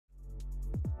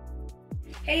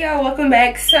Hey y'all, welcome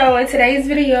back. So in today's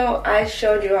video I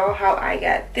showed you all how I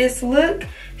got this look.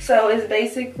 So it's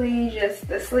basically just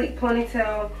the sleek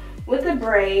ponytail with a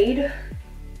braid.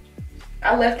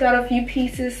 I left out a few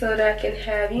pieces so that I can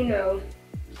have, you know,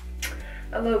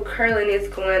 a little curliness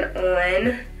going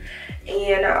on.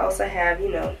 And I also have,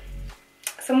 you know,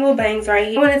 some little bangs right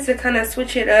here. I wanted to kind of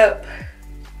switch it up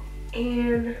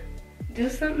and do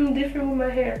something different with my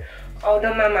hair. Oh,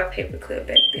 don't mind my paper clip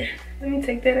back there. Let me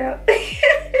take that out.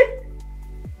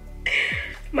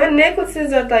 My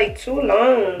necklaces are like too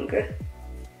long.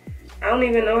 I don't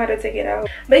even know how to take it out.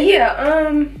 But yeah,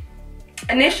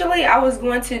 initially I was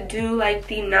going to do like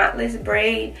the knotless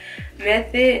braid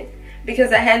method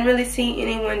because I hadn't really seen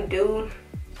anyone do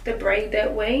the braid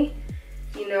that way.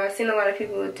 You know, I've seen a lot of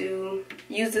people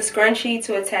use the scrunchie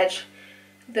to attach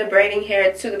the braiding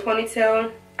hair to the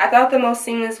ponytail. I thought the most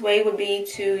seamless way would be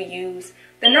to use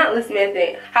the knotless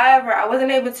method. However, I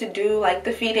wasn't able to do like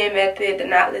the feed-in method, the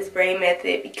knotless braid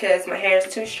method, because my hair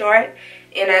is too short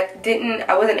and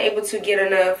I wasn't able to get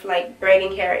enough like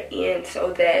braiding hair in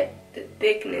so that the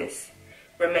thickness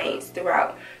remains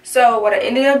throughout. So what I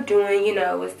ended up doing, you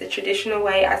know, was the traditional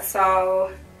way.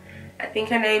 I think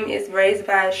her name is Braided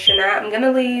by Snot. I'm going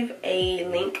to leave a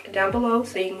link down below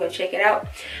so you can go check it out.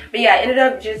 But yeah, I ended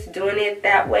up just doing it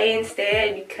that way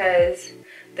instead because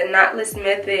the knotless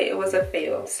method, it was a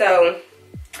fail. So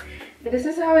this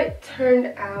is how it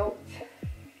turned out.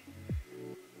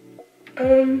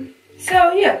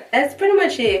 So yeah, that's pretty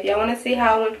much it. If y'all want to see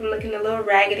how I went from looking a little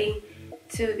raggedy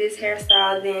to this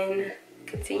hairstyle, then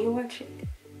continue watching.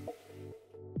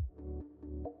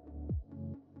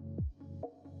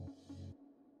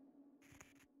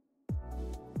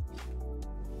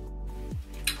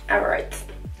 Alright,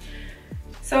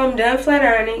 so I'm done flat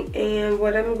ironing, and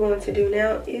what I'm going to do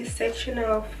now is section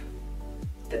off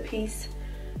the piece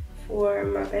for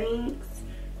my bangs,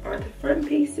 or the front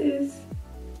pieces.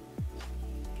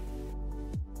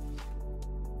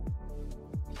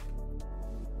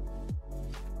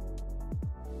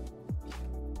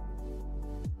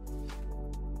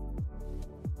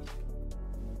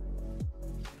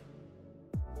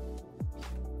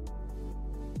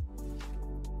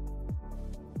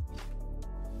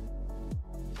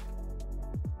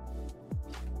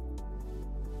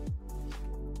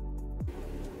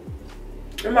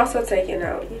 I'm also taking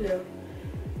out, you know,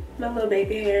 my little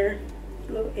baby hair,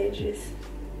 little edges.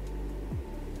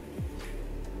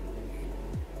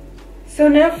 So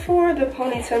now for the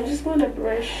ponytail, I'm just going to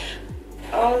brush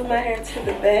all of my hair to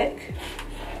the back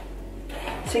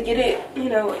to get it, you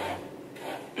know,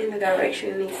 in the direction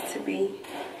it needs to be.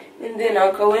 And then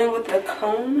I'll go in with a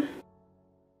comb.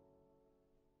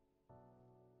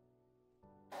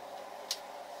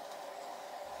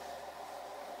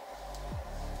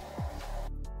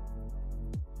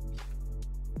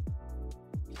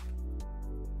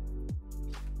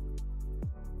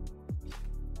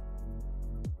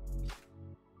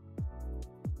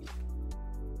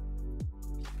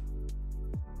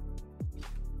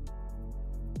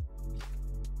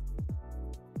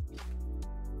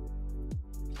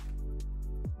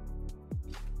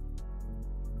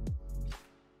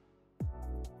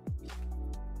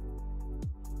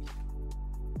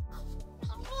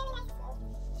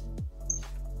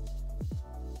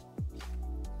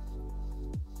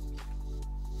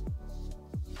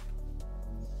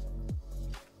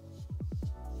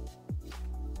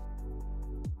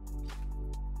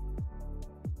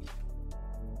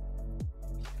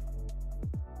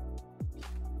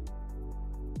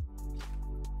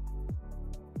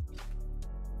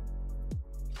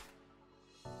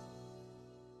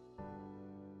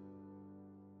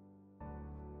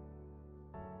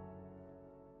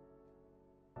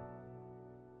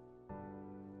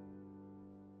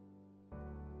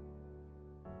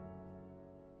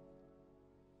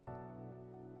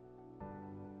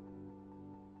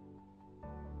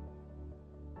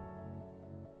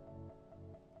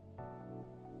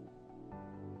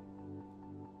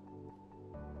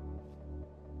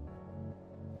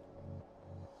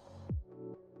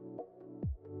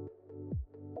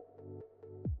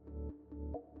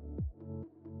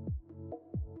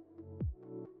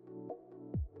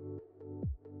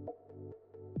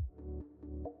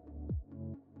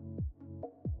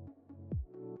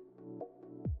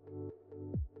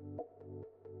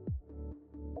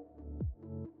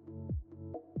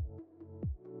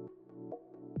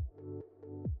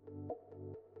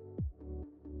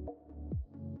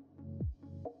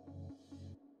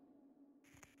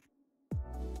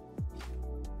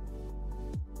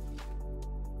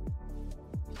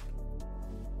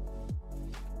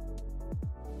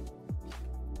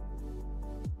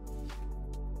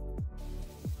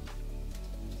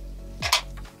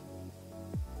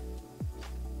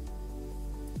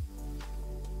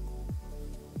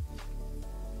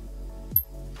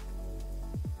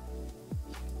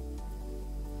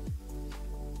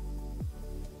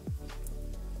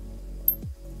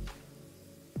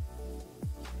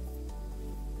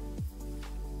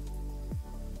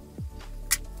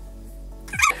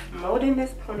 molding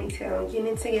this ponytail and getting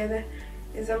it together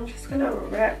is I'm just gonna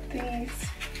wrap these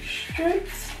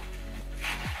strips.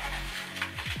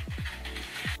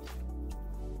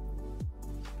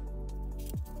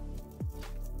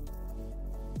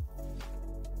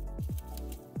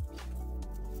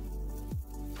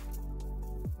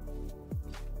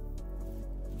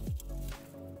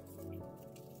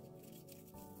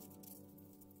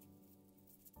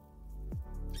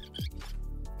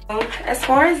 As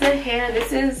far as the hair,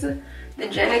 this is the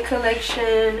Janet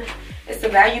collection. It's the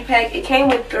value pack. It came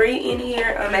with 3 in here.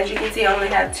 As you can see, I only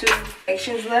have 2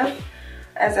 sections left.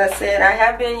 As I said, I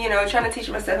have been, you know, trying to teach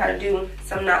myself how to do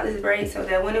some knotless braids so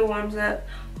that when it warms up,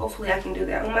 hopefully I can do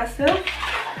that on myself.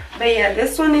 But yeah,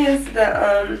 this one is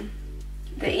the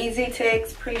Easy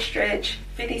Tex pre-stretch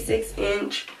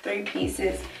 56-inch 3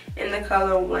 pieces in the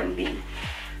color 1B.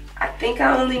 I think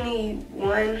I only need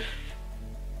 1.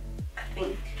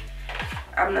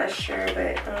 I'm not sure,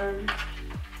 but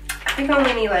I think I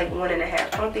only need like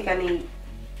 1.5. I don't think I need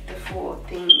the full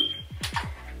thing.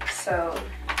 So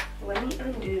let me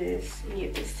undo this and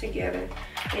get this together.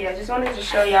 But yeah, I just wanted to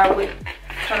show y'all what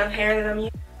kind of hair that I'm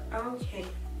using. Okay,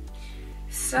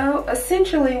 so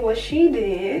essentially what she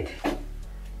did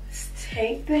is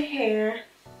take the hair,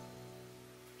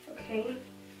 okay,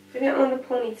 put it on the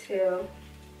ponytail,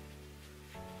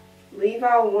 leave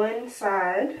out one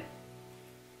side,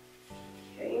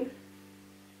 okay,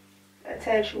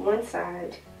 attach one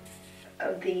side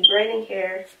of the braiding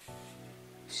hair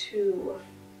to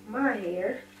my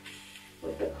hair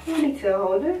with the ponytail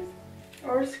holder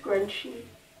or scrunchie.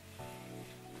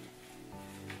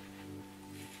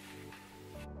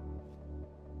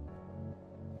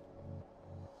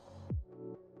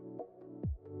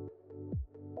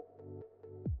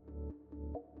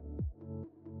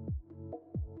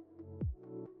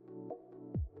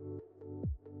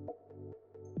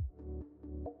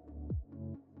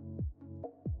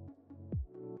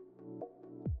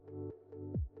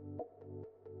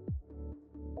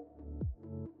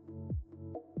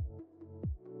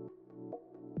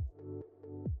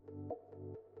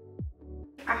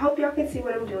 I hope y'all can see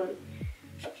what I'm doing.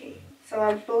 Okay, so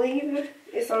I believe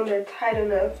it's on there tight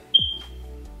enough.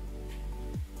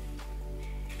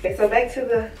 Okay, so back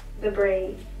to the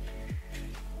braid.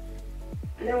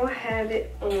 Now I have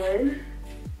it on.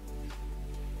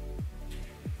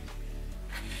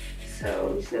 So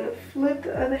I'm just gonna flip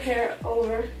the other hair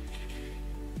over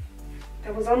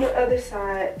that was on the other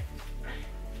side.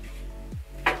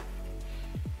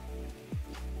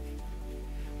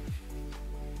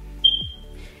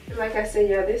 And like I said,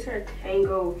 y'all, this hair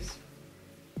tangles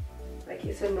like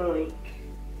it's annoying.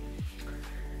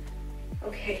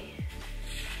 Okay,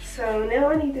 so now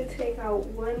I need to take out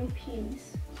one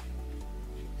piece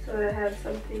so that I have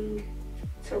something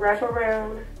to wrap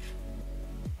around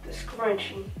the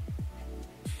scrunchie.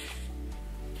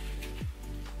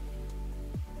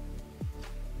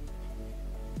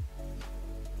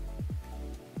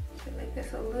 I feel like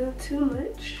that's a little too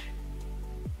much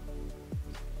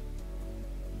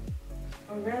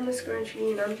around the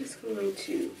scrunchie, and I'm just going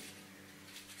to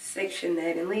section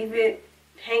that and leave it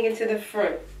hanging to the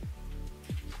front.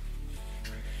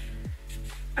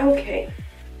 Okay,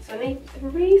 so I need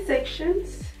 3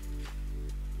 sections.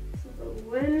 So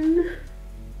 1,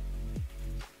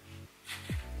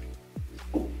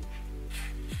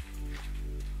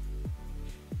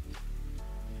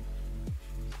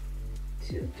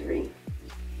 2, 3.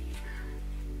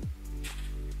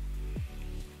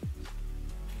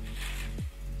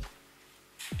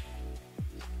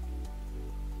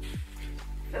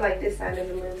 I feel like this side is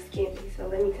a little skimpy, so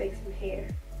let me take some hair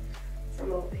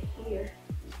from over here.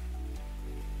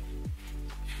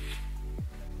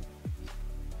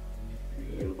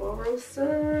 And borrow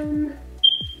some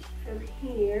from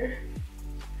here.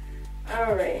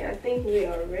 Alright, I think we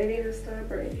are ready to start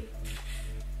braiding.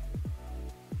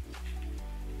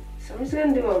 So I'm just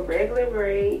going to do a regular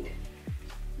braid,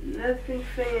 nothing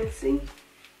fancy.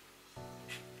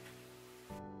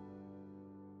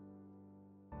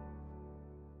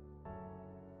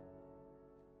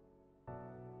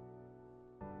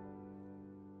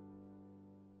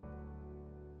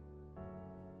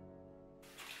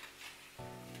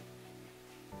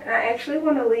 And I actually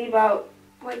want to leave out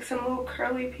like some little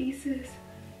curly pieces.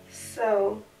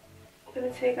 So I'm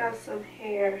going to take out some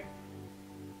hair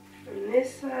from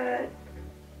this side.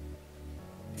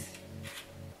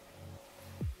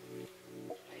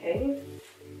 Okay.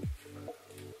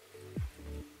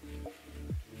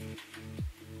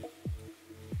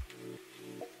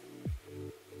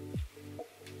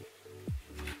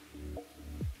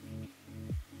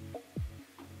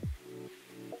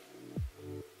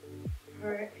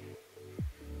 Alright.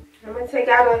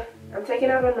 I'm taking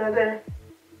out another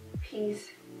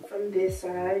piece from this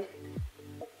side,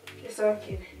 just so I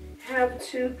can have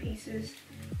 2 pieces,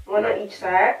 one on each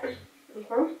side.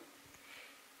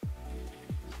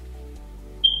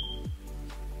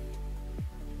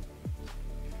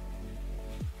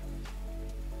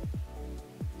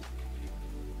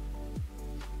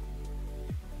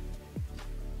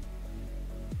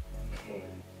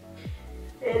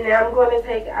 And now I'm going to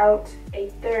take out a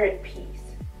 3rd piece.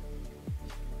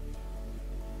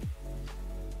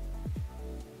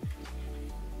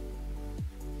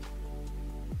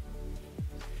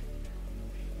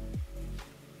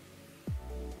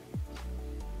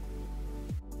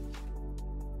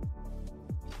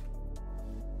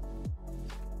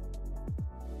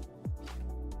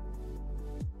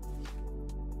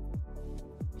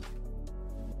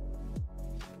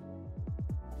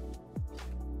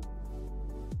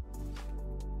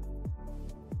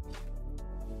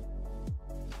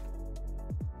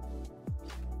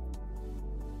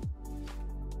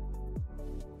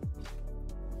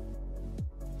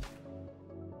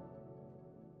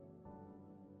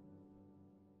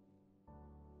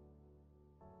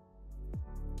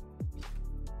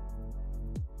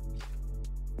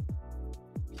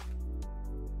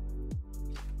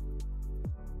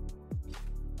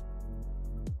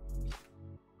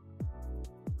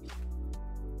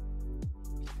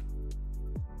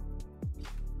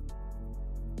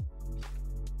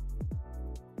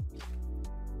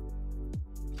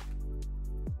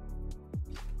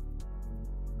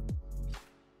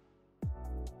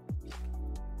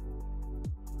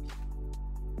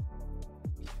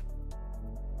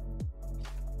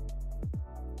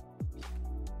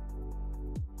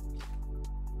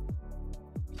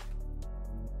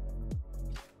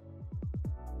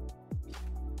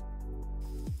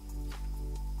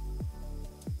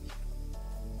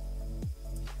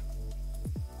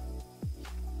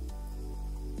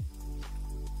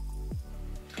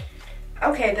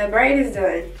 Okay, the braid is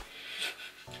done.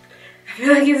 I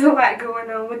feel like there's a lot going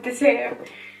on with this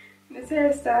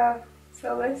hairstyle.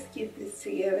 So let's get this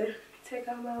together. Take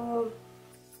out my little...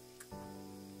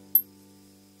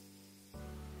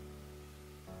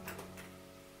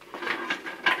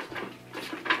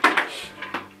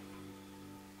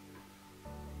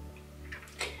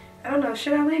 I don't know,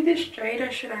 should I leave this straight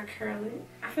or should I curl it?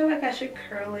 I feel like I should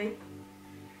curl it,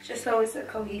 just so it's a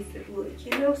cohesive look,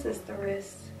 you know, since the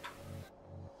rest...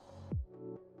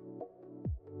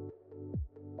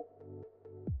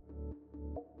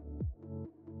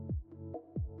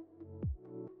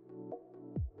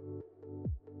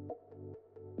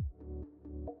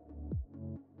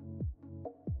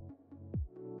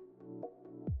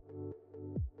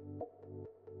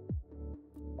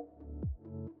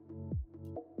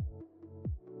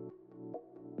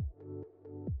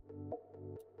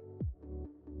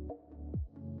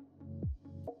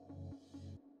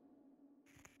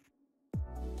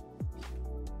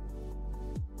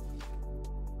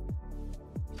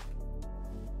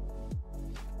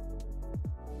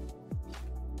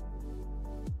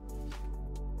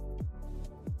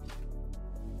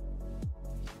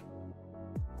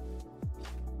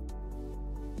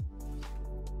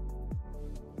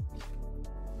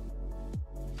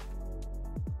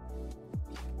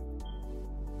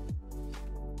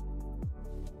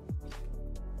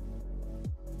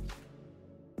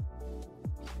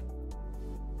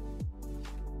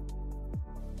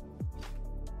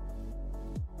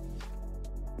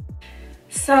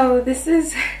 So this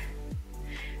is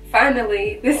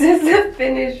finally, this is the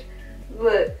finished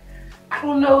look. I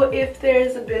don't know if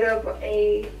there's a bit of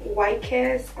a white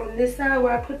cast on this side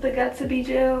where I put the Got2b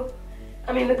gel,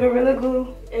 the Gorilla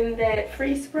Glue and that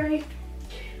freeze spray.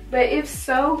 But if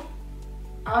so,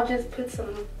 I'll just put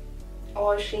some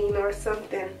oil sheen or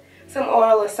something, some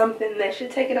oil or something that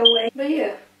should take it away. But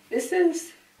yeah, this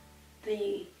is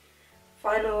the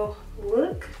final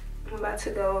look. I'm about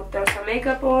to go throw some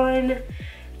makeup on,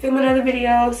 film another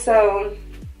video. So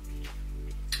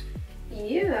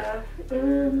yeah,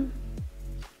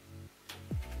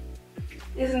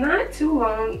 it's not too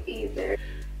long either.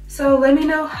 So let me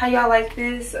know how y'all like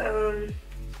this. I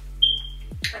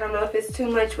don't know if it's too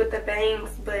much with the bangs,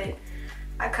 but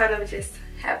I kind of just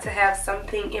have to have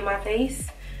something in my face.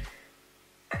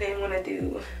 I didn't want to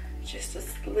do just a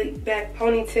slick back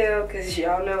ponytail because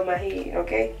y'all know my head,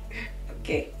 okay?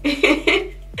 Okay.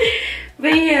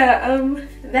 But yeah,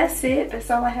 that's it. That's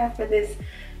all I have for this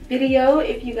video.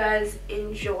 If you guys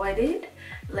enjoyed it,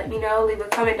 let me know. Leave a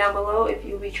comment down below if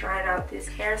you'll be trying out this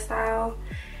hairstyle.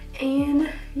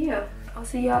 And yeah, I'll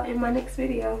see y'all in my next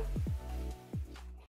video.